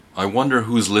I wonder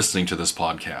who's listening to this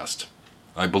podcast.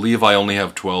 I believe I only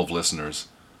have 12 listeners.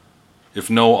 If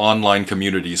no online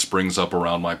community springs up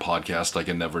around my podcast, I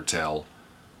can never tell.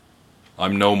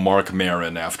 I'm no Mark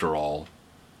Maron after all.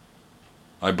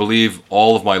 I believe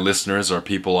all of my listeners are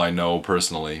people I know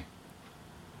personally.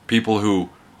 People who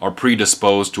are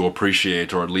predisposed to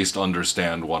appreciate or at least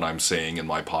understand what I'm saying in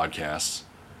my podcasts.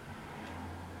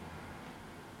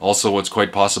 Also, it's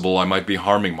quite possible I might be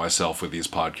harming myself with these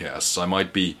podcasts. I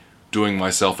might be doing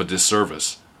myself a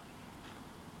disservice.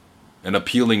 An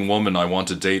appealing woman I want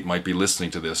to date might be listening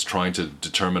to this, trying to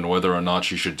determine whether or not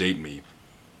she should date me.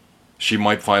 She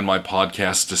might find my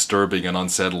podcasts disturbing and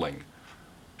unsettling.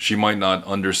 She might not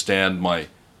understand my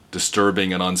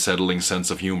disturbing and unsettling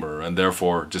sense of humor, and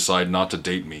therefore decide not to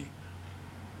date me.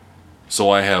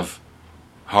 So I have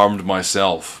harmed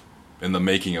myself in the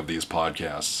making of these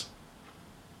podcasts.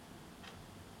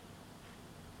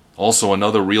 Also,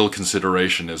 another real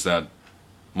consideration is that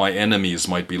my enemies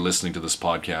might be listening to this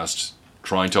podcast,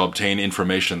 trying to obtain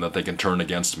information that they can turn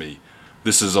against me.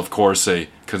 This is, of course, a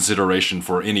consideration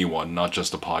for anyone, not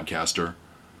just a podcaster.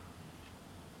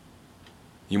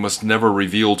 You must never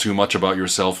reveal too much about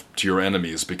yourself to your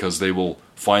enemies, because they will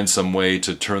find some way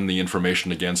to turn the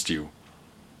information against you.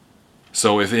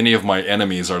 So if any of my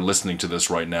enemies are listening to this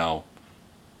right now,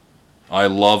 I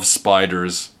love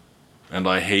spiders, and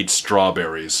I hate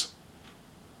strawberries.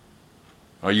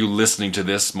 Are you listening to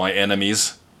this, my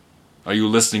enemies? Are you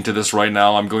listening to this right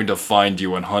now? I'm going to find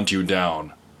you and hunt you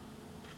down.